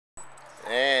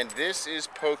This is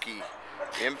Pokey,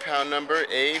 impound number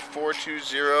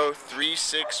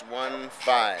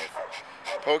a4203615.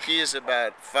 Pokey is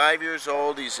about 5 years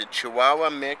old. He's a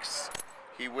chihuahua mix.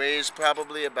 He weighs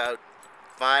probably about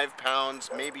 5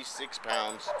 pounds, maybe 6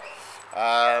 pounds.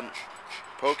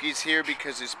 Pokey's here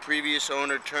because his previous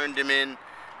owner turned him in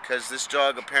because this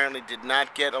dog apparently did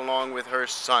not get along with her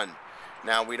son.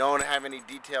 Now, we don't have any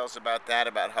details about that,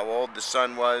 about how old the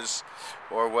son was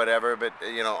or whatever, but,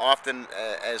 you know, often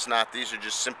as not, these are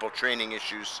just simple training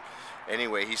issues.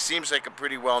 Anyway, he seems like a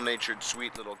pretty well-natured,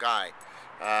 sweet little guy.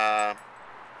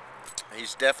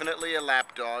 He's definitely a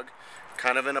lap dog,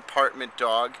 kind of an apartment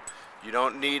dog. You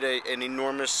don't need an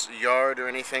enormous yard or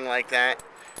anything like that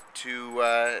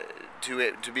to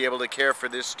be able to care for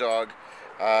this dog.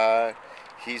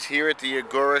 He's here at the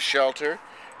Agoura shelter.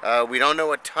 We don't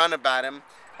know a ton about him.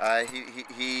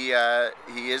 He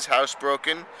is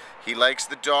housebroken. He likes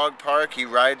the dog park. He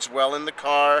rides well in the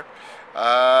car.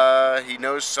 He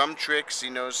knows some tricks.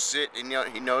 He knows sit.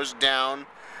 He knows down.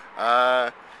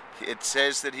 It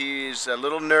says that he's a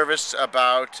little nervous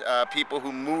about people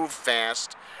who move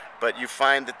fast, but you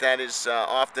find that that is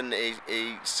often a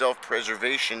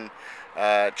self-preservation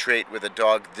trait with a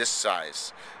dog this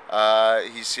size.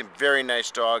 He's a very nice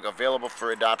dog, available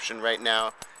for adoption right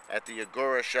now at the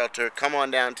Agoura shelter. Come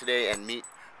on down today and meet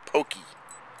Pokey.